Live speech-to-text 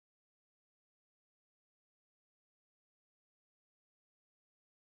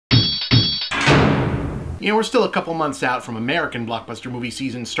You know, we're still a couple months out from American blockbuster movie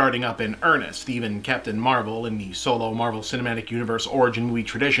season starting up in earnest. Even Captain Marvel in the solo Marvel Cinematic Universe origin movie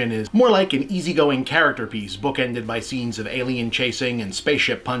tradition is more like an easygoing character piece, bookended by scenes of alien chasing and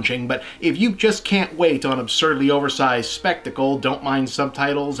spaceship punching. But if you just can't wait on absurdly oversized spectacle, don't mind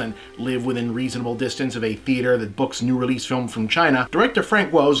subtitles, and live within reasonable distance of a theater that books new release film from China, director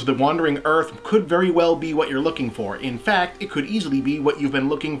Frank Woe's The Wandering Earth could very well be what you're looking for. In fact, it could easily be what you've been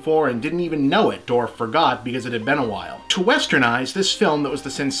looking for and didn't even know it, or forgot because it had been a while. To westernize, this film that was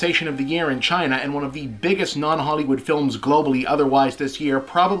the sensation of the year in China and one of the biggest non-Hollywood films globally otherwise this year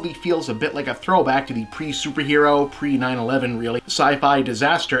probably feels a bit like a throwback to the pre-superhero, pre-9/11 really, sci-fi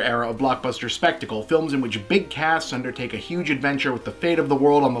disaster era of blockbuster spectacle, films in which big casts undertake a huge adventure with the fate of the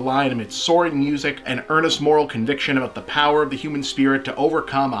world on the line amidst soaring music and earnest moral conviction about the power of the human spirit to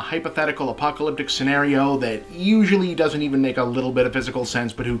overcome a hypothetical apocalyptic scenario that usually doesn't even make a little bit of physical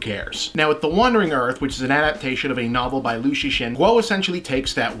sense, but who cares? Now, with The Wandering Earth, which is an adaptation of a novel by Liu Cixin, Guo essentially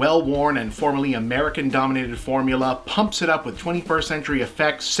takes that well-worn and formerly American-dominated formula, pumps it up with 21st century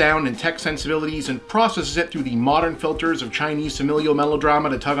effects, sound, and tech sensibilities, and processes it through the modern filters of Chinese familial melodrama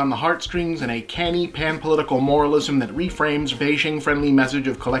to tug on the heartstrings and a canny pan-political moralism that reframes Beijing-friendly message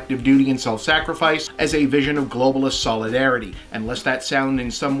of collective duty and self-sacrifice as a vision of globalist solidarity. And lest that sound in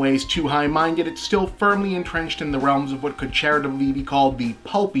some ways too high-minded, it's still firmly entrenched in the realms of what could charitably be called the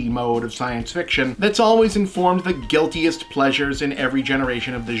pulpy mode of science fiction that's always informed the guiltiest pleasures in every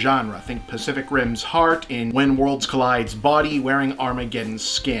generation of the genre. Think Pacific Rim's heart in When Worlds Collide's body wearing Armageddon's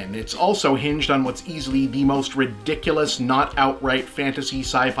skin. It's also hinged on what's easily the most ridiculous, not outright fantasy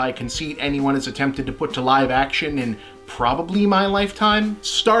sci-fi conceit anyone has attempted to put to live action in probably my lifetime.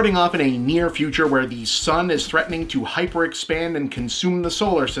 Starting off in a near future where the sun is threatening to hyper-expand and consume the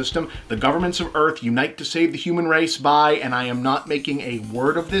solar system, the governments of Earth unite to save the human race by, and I am not making a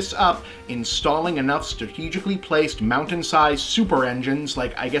word of this up, installing enough strategically placed mountain-sized super engines,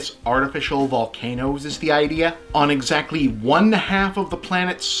 like I guess artificial volcanoes is the idea, on exactly 1/2 of the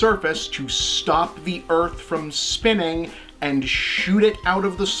planet's surface to stop the Earth from spinning and shoot it out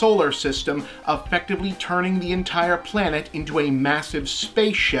of the solar system, effectively turning the entire planet into a massive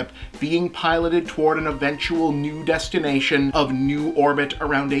spaceship being piloted toward an eventual new destination of new orbit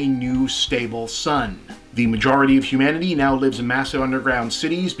around a new stable sun. The majority of humanity now lives in massive underground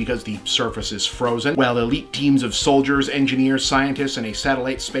cities because the surface is frozen, while elite teams of soldiers, engineers, scientists, and a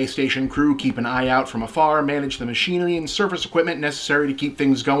satellite space station crew keep an eye out from afar, manage the machinery and surface equipment necessary to keep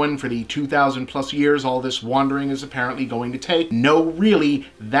things going for the 2,000 plus years all this wandering is apparently going to take. No, really,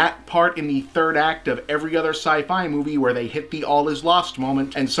 that part in the third act of every other sci-fi movie where they hit the all is lost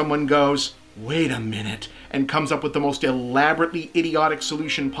moment and someone goes, wait a minute, and comes up with the most elaborately idiotic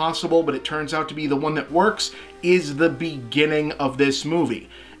solution possible, but it turns out to be the one that works, is the beginning of this movie.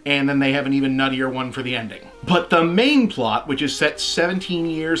 And then they have an even nuttier one for the ending. But the main plot, which is set 17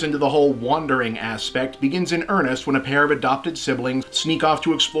 years into the whole wandering aspect, begins in earnest when a pair of adopted siblings sneak off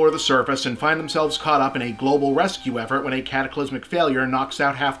to explore the surface and find themselves caught up in a global rescue effort when a cataclysmic failure knocks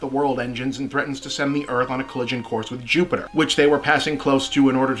out half the world engines and threatens to send the Earth on a collision course with Jupiter, which they were passing close to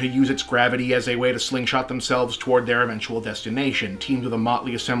in order to use its gravity as a way to slingshot themselves toward their eventual destination. Teamed with a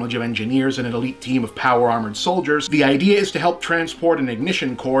motley assemblage of engineers and an elite team of power-armored soldiers, the idea is to help transport an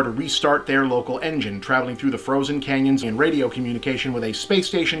ignition core to restart their local engine, traveling through the frozen canyons and radio communication with a space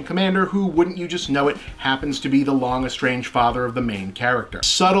station commander who, wouldn't you just know it, happens to be the long-estranged father of the main character.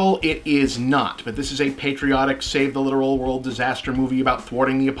 Subtle it is not, but this is a patriotic, save-the-literal-world disaster movie about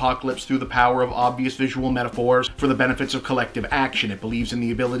thwarting the apocalypse through the power of obvious visual metaphors for the benefits of collective action. It believes in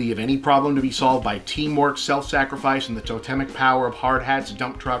the ability of any problem to be solved by teamwork, self-sacrifice, and the totemic power of hard hats,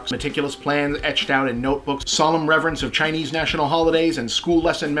 dump trucks, meticulous plans etched out in notebooks, solemn reverence of Chinese national holidays, and school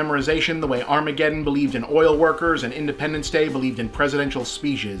lesson memorization the way Armageddon believed in oil workers and Independence Day believed in presidential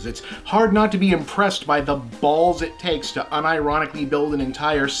speeches. It's hard not to be impressed by the balls it takes to unironically build an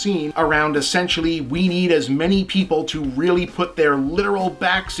entire scene around essentially we need as many people to really put their literal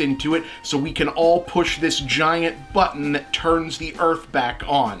backs into it so we can all push this giant button that turns the Earth back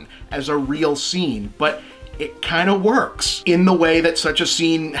on as a real scene. But it kind of works in the way that such a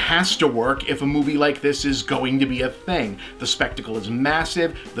scene has to work if a movie like this is going to be a thing. The spectacle is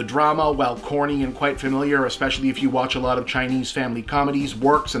massive, the drama, while corny and quite familiar, especially if you watch a lot of Chinese family comedies,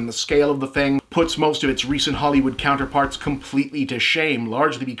 works, and the scale of the thing puts most of its recent Hollywood counterparts completely to shame,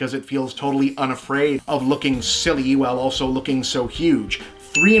 largely because it feels totally unafraid of looking silly while also looking so huge.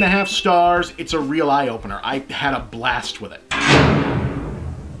 3.5 stars, it's a real eye-opener. I had a blast with it.